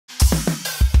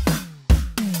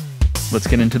let's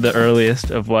get into the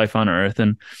earliest of life on Earth.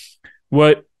 And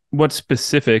what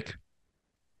specific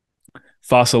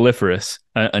fossiliferous,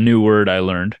 a new word I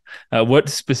learned, what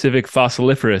specific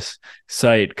fossiliferous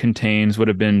site contains what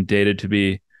have been dated to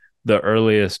be the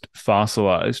earliest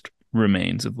fossilized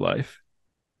remains of life?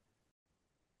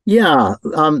 Yeah,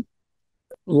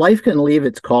 life can leave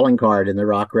its calling card in the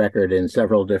rock record in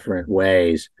several different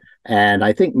ways. And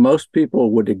I think most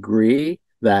people would agree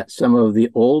that some of the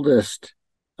oldest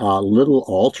little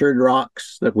altered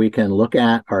rocks that we can look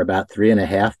at are about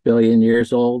 3.5 billion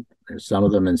years old. There's some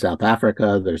of them in South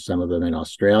Africa, there's some of them in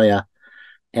Australia.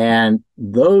 And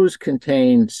those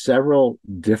contain several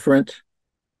different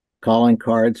calling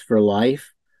cards for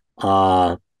life.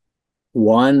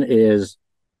 One is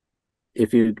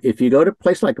if you go to a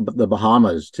place like the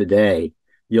Bahamas today,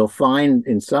 you'll find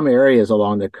in some areas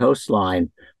along the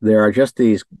coastline there are just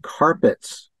these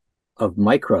carpets of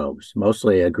microbes,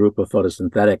 mostly a group of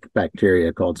photosynthetic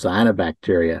bacteria called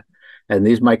cyanobacteria. And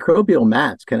these microbial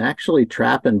mats can actually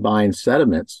trap and bind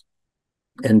sediments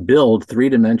and build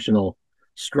three-dimensional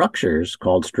structures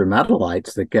called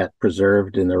stromatolites that get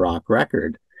preserved in the rock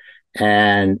record.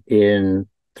 And in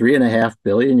 3.5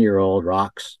 billion-year-old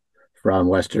rocks from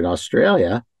Western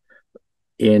Australia,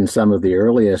 in some of the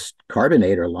earliest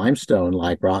carbonate or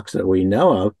limestone-like rocks that we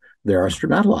know of, there are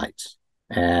stromatolites.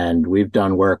 And we've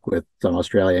done work with some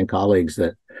Australian colleagues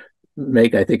that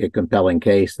make, I think, a compelling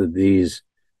case that these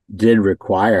did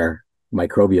require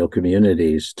microbial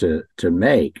communities to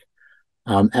make.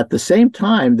 At the same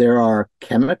time, there are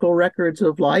chemical records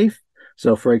of life.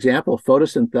 So, for example,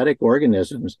 photosynthetic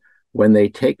organisms, when they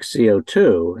take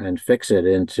CO2 and fix it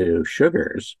into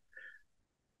sugars,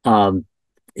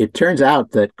 it turns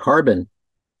out that carbon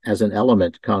as an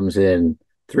element comes in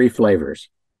three flavors.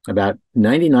 About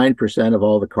 99% of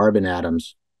all the carbon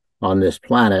atoms on this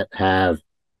planet have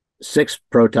 6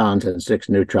 protons and 6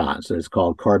 neutrons. So it's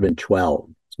called carbon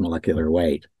 12, its molecular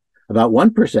weight. About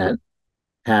 1%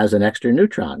 has an extra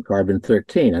neutron, carbon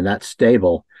 13, and that's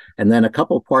stable. And then a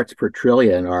couple parts per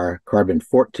trillion are carbon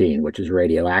 14, which is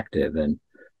radioactive and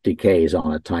decays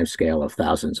on a time scale of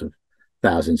thousands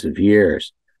of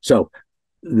years. So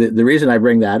the reason I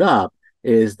bring that up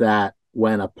is that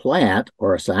when a plant,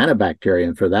 or a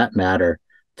cyanobacterium for that matter,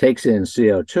 takes in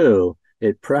CO2,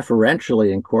 it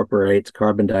preferentially incorporates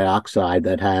carbon dioxide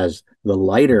that has the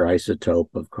lighter isotope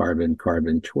of carbon,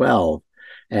 carbon 12.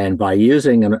 And by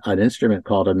using an instrument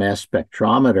called a mass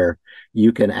spectrometer,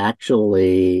 you can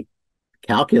actually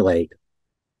calculate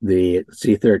the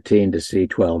C13 to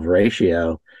C12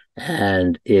 ratio.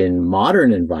 And in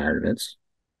modern environments,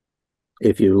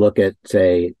 if you look at,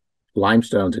 say,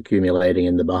 limestones accumulating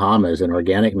in the Bahamas and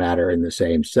organic matter in the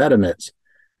same sediments,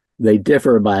 they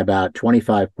differ by about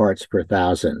 25 parts per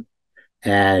thousand.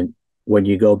 And when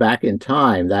you go back in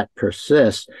time, that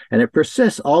persists, and it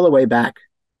persists all the way back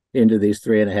into these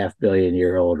 3.5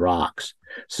 billion-year-old rocks.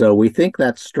 So we think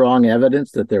that's strong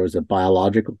evidence that there was a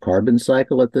biological carbon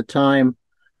cycle at the time.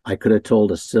 I could have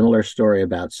told a similar story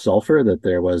about sulfur, that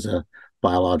there was a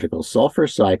biological sulfur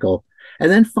cycle. And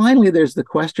then finally, there's the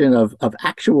question of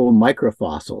actual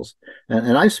microfossils.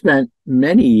 And I've spent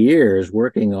many years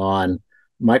working on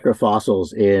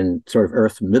microfossils in sort of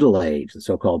Earth's middle age, the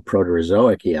so-called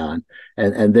Proterozoic eon.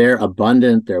 And they're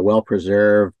abundant, they're well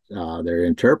preserved,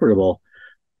 they're interpretable.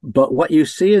 But what you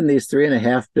see in these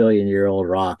 3.5 billion-year-old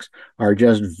rocks are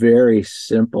just very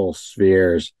simple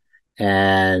spheres.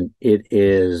 And it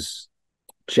is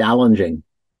challenging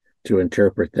to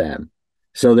interpret them.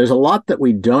 So there's a lot that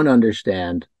we don't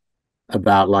understand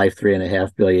about life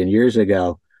 3.5 billion years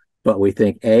ago, but we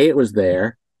think A, it was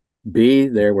there, B,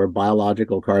 there were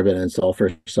biological carbon and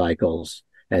sulfur cycles,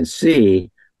 and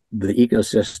C, the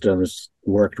ecosystems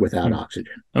worked without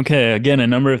oxygen. Okay, again, a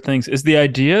number of things. Is the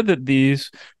idea that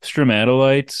these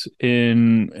stromatolites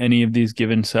in any of these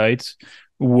given sites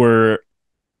were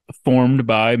formed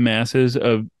by masses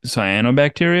of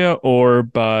cyanobacteria or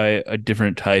by a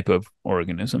different type of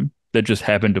organism that just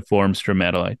happened to form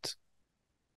stromatolites?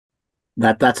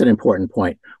 That's an important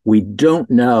point. We don't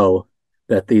know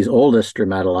that these oldest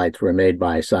stromatolites were made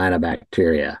by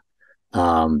cyanobacteria.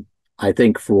 I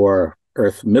think for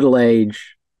Earth's middle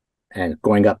age and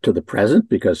going up to the present,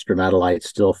 because stromatolites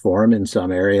still form in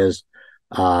some areas,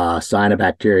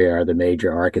 cyanobacteria are the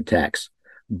major architects.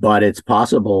 But it's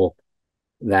possible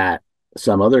that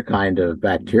some other kind of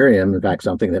bacterium, in fact,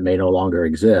 something that may no longer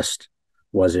exist,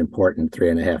 was important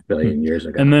 3.5 billion years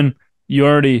ago. And then you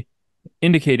already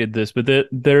indicated this, but that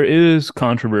there is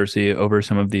controversy over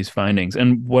some of these findings.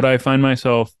 And what I find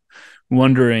myself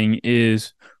wondering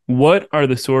is, what are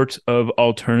the sorts of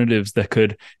alternatives that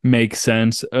could make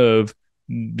sense of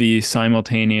the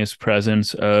simultaneous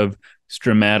presence of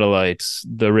stromatolites,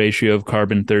 the ratio of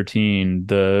carbon-13,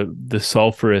 the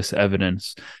sulfurous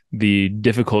evidence, the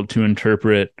difficult to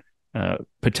interpret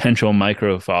potential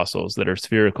microfossils that are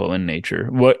spherical in nature.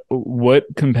 What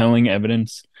compelling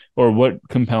evidence or what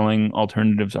compelling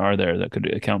alternatives are there that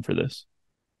could account for this?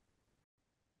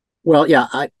 Well, yeah,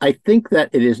 I think that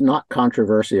it is not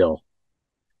controversial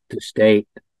to state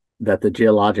that the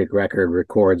geologic record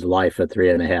records life at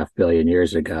 3.5 billion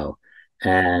years ago.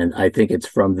 And I think it's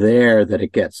from there that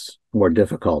it gets more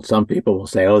difficult. Some people will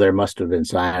say, oh, there must have been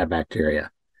cyanobacteria,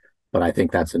 but I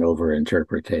think that's an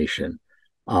overinterpretation.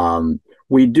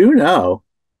 We do know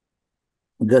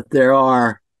that there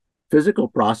are physical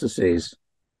processes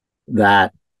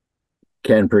that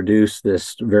can produce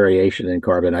this variation in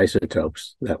carbon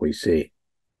isotopes that we see.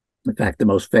 In fact, the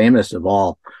most famous of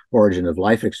all origin of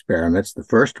life experiments, the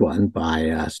first one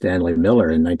by Stanley Miller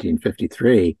in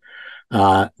 1953,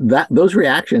 those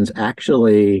reactions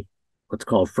actually what's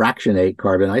called fractionate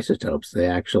carbon isotopes. They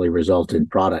actually result in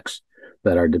products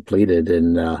that are depleted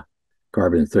in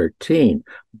carbon-13.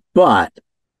 But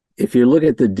if you look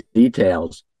at the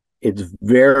details, it's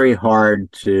very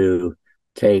hard to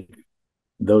take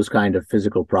those kind of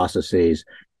physical processes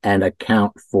and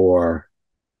account for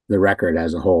the record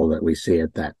as a whole that we see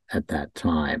at that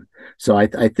time. So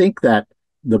I think that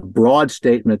the broad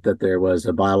statement that there was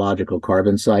a biological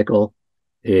carbon cycle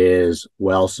is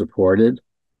well supported.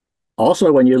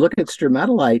 Also, when you look at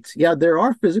stromatolites, yeah, there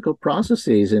are physical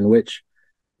processes in which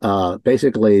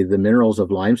basically the minerals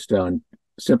of limestone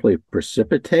simply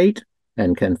precipitate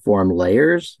and can form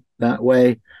layers that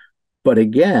way. But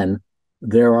again,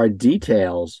 there are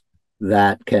details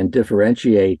that can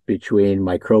differentiate between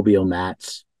microbial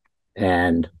mats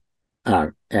and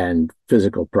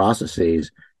physical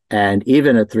processes. And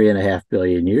even at 3.5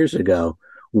 billion years ago,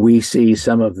 we see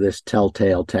some of this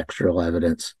telltale textural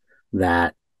evidence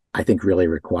that I think really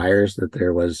requires that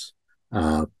there was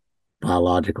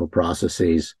biological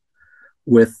processes.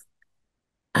 With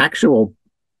actual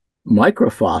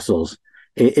microfossils,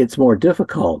 it's more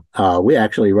difficult. We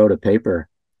actually wrote a paper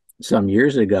some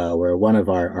years ago where one of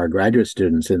our graduate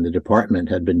students in the department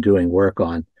had been doing work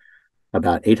on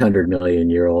about 800 million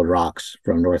year old rocks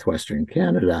from northwestern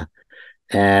Canada.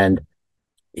 And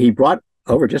he brought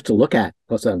over just to look at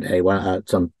someday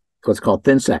some what's called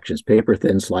thin sections, paper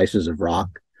thin slices of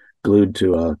rock glued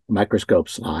to a microscope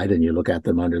slide, and you look at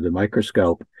them under the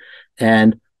microscope.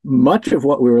 And much of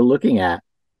what we were looking at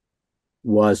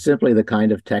was simply the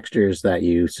kind of textures that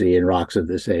you see in rocks of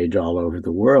this age all over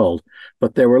the world.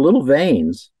 But there were little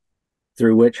veins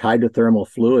through which hydrothermal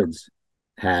fluids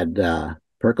had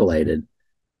percolated.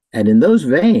 And in those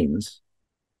veins,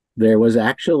 there was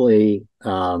actually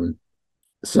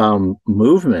some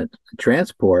movement,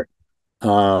 transport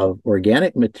of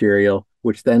organic material,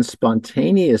 which then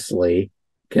spontaneously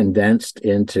condensed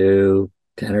into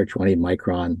 10 or 20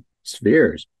 micron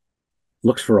spheres.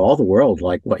 Looks for all the world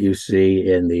like what you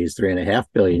see in these 3.5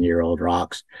 billion year old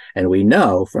rocks. And we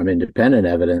know from independent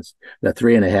evidence that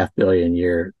 3.5 billion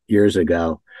years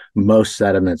ago, most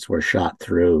sediments were shot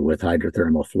through with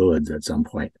hydrothermal fluids at some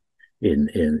point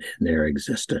in their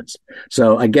existence.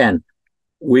 So again,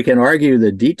 we can argue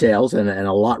the details, and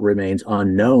a lot remains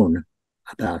unknown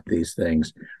about these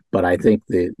things. But I think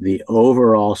the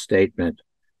overall statement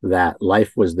that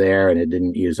life was there and it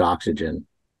didn't use oxygen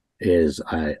is,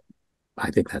 I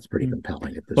think that's pretty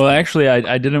compelling at this Well, point. actually,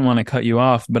 I didn't want to cut you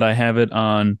off, but I have it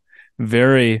on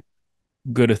very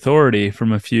good authority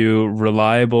from a few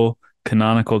reliable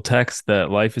canonical texts that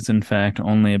life is in fact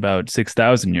only about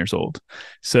 6,000 years old.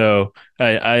 So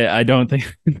I don't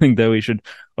think that we should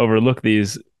overlook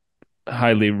these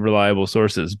highly reliable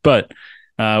sources, but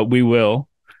we will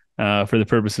for the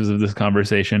purposes of this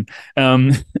conversation.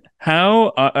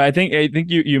 How I think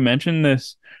you mentioned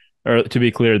this, or to be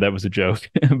clear, that was a joke,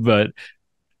 but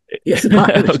Yes,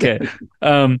 okay.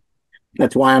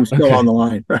 That's why I'm still on the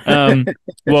line.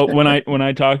 Well, when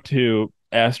I talk to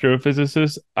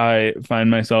astrophysicists, I find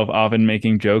myself often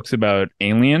making jokes about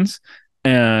aliens,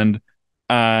 and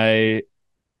I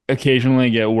occasionally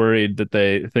get worried that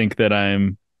they think that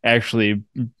I'm actually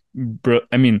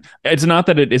I mean, it's not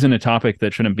that it isn't a topic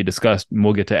that shouldn't be discussed.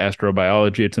 We'll get to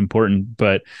astrobiology. It's important,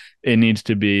 but it needs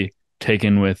to be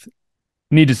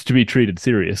needs to be treated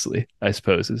seriously, I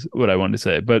suppose, is what I wanted to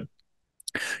say. But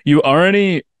you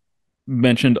already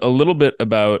mentioned a little bit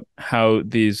about how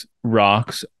these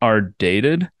rocks are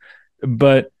dated,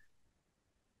 but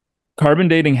carbon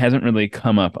dating hasn't really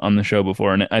come up on the show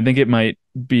before. And I think it might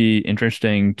be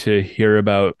interesting to hear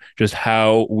about just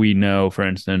how we know, for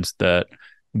instance, that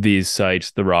these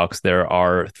sites, the rocks there,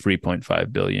 are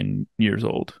 3.5 billion years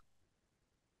old?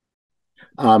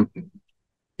 Um,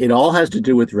 it all has to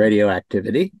do with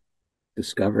radioactivity,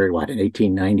 discovered in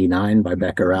 1899 by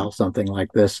Becquerel, something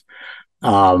like this.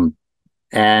 Um,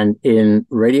 and in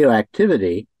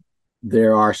radioactivity,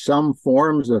 there are some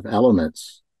forms of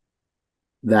elements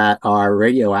that are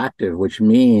radioactive, which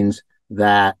means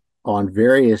that on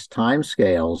various time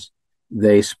scales,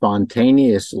 they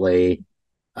spontaneously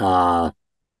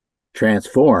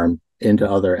transform into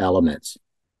other elements.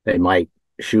 They might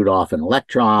shoot off an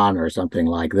electron or something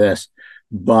like this,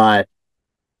 but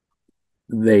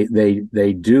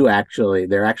they're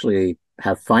actually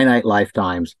have finite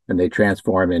lifetimes, and they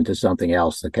transform into something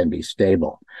else that can be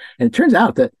stable. And it turns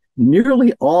out that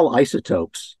nearly all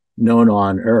isotopes known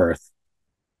on Earth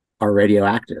are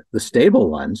radioactive. The stable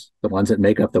ones, the ones that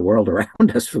make up the world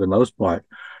around us for the most part,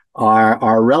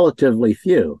 are relatively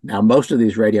few. Now, most of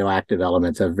these radioactive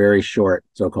elements have very short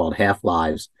so-called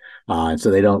half-lives, and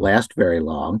so they don't last very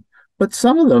long. But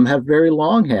some of them have very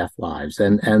long half-lives,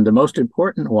 and the most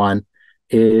important one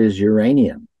is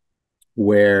uranium,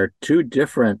 where two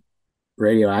different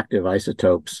radioactive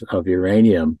isotopes of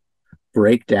uranium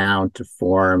break down to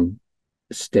form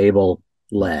stable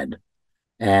lead.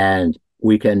 And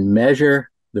we can measure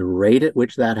the rate at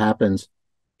which that happens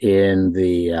in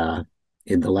the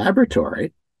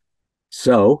laboratory.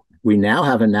 So we now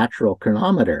have a natural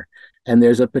chronometer. And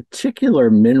there's a particular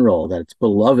mineral that's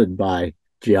beloved by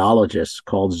geologists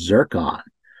called zircon.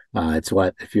 It's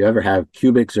what, if you ever have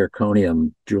cubic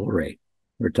zirconium jewelry,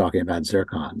 we're talking about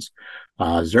zircons.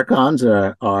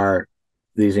 Zircons are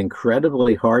these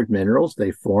incredibly hard minerals.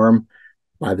 They form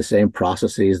by the same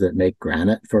processes that make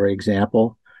granite, for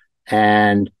example.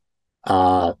 And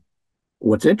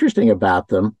what's interesting about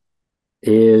them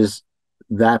is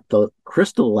that the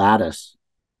crystal lattice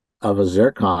of a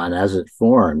zircon, as it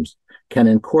forms, can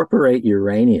incorporate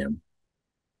uranium,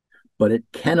 but it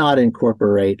cannot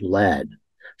incorporate lead.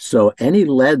 So any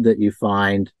lead that you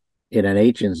find in an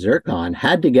ancient zircon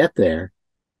had to get there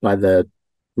by the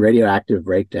radioactive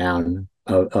breakdown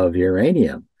of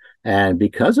uranium. And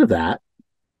because of that,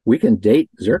 we can date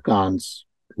zircons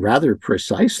rather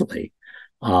precisely.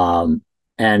 And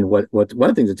what one of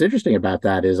the things that's interesting about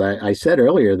that is I said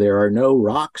earlier, there are no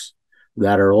rocks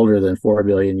that are older than 4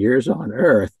 billion years on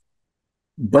Earth,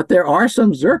 but there are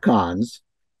some zircons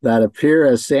that appear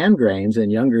as sand grains in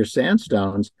younger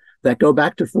sandstones that go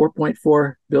back to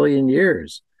 4.4 billion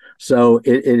years. So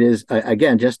it is,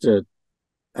 again, just to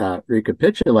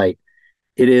recapitulate,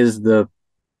 it is the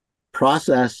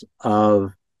process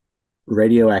of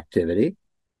radioactivity.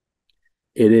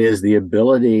 It is the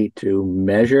ability to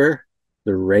measure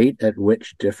the rate at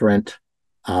which different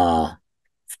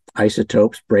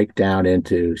isotopes break down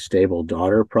into stable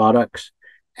daughter products.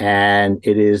 And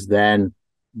it is then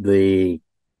the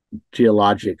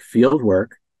geologic field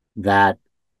work that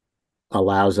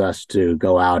allows us to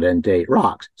go out and date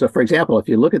rocks. So, for example, if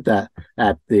you look at the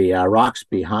rocks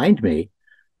behind me,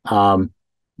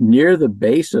 near the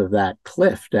base of that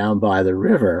cliff down by the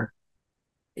river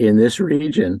in this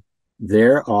region,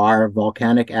 there are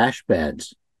volcanic ash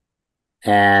beds.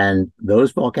 And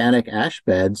those volcanic ash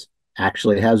beds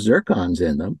actually have zircons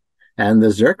in them. And the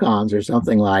zircons are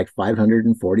something like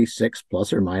 546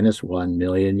 plus or minus 1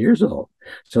 million years old.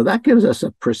 So that gives us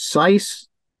a precise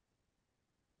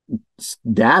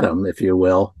datum, if you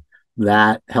will,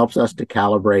 that helps us to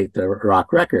calibrate the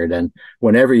rock record. And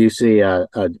whenever you see a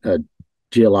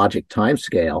geologic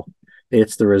timescale,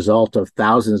 it's the result of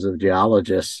thousands of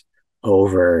geologists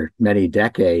over many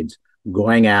decades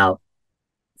going out,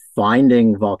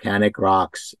 finding volcanic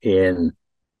rocks in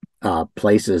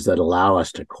places that allow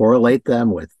us to correlate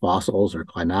them with fossils or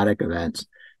climatic events,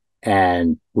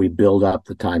 and we build up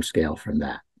the timescale from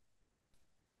that.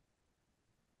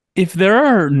 If there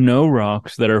are no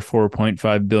rocks that are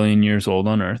 4.5 billion years old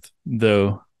on Earth,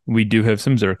 though we do have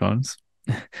some zircons,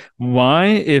 why,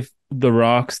 if the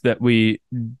rocks that we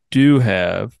do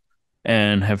have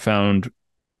and have found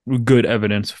good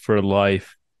evidence for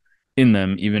life in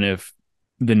them, even if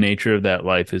the nature of that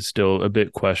life is still a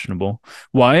bit questionable,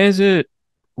 why is it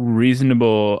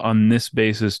reasonable on this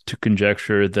basis to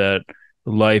conjecture that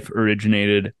life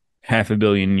originated 500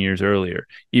 million years earlier,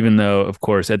 even though, of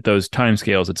course, at those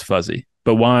timescales it's fuzzy?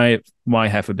 But why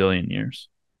 500 million years?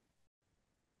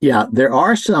 Yeah, there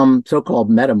are some so-called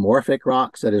metamorphic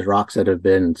rocks, that is, rocks that have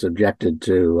been subjected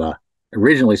to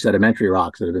originally sedimentary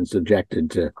rocks that have been subjected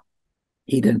to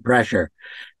heat and pressure.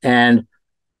 And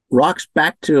rocks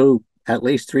back to at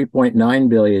least 3.9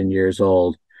 billion years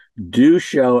old do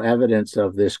show evidence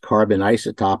of this carbon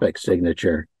isotopic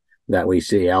signature that we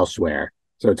see elsewhere.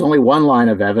 So it's only one line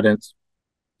of evidence.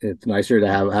 It's nicer to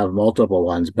have multiple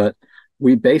ones, but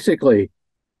we basically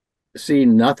see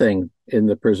nothing in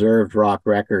the preserved rock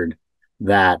record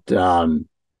that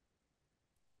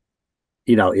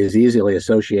is easily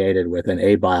associated with an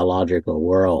abiological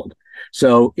world.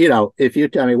 So, if you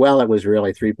tell me, well, it was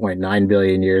really 3.9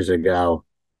 billion years ago,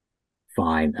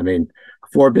 fine. I mean,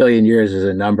 4 billion years is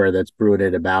a number that's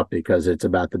bruited about because it's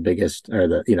about the biggest or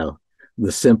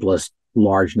the simplest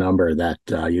large number that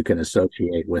you can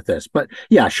associate with this. But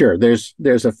yeah, sure, there's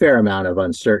a fair amount of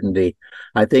uncertainty.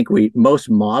 I think most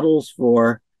models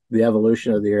for the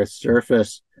evolution of the Earth's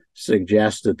surface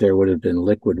suggest that there would have been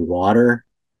liquid water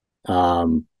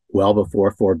well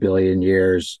before 4 billion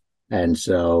years. And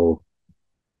so,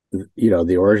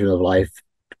 the origin of life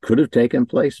could have taken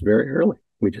place very early.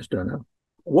 We just don't know.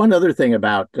 One other thing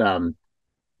about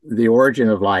the origin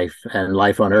of life and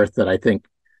life on Earth that I think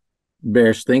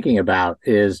bears thinking about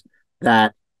is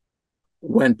that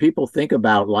when people think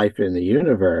about life in the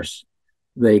universe,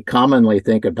 they commonly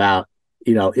think about,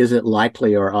 is it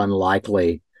likely or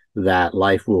unlikely that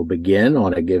life will begin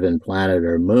on a given planet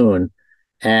or moon?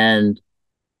 And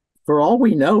for all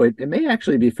we know, it may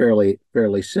actually be fairly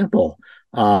simple.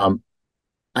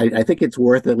 I think it's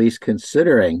worth at least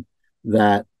considering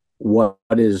that what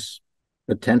is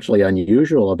potentially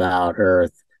unusual about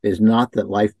Earth is not that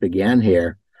life began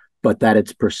here, but that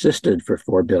it's persisted for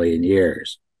 4 billion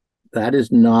years. That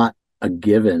is not a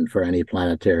given for any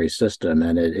planetary system.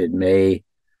 And it may,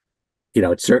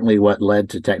 it's certainly what led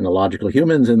to technological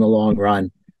humans in the long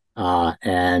run.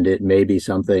 And it may be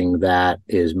something that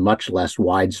is much less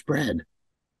widespread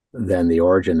than the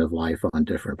origin of life on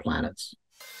different planets.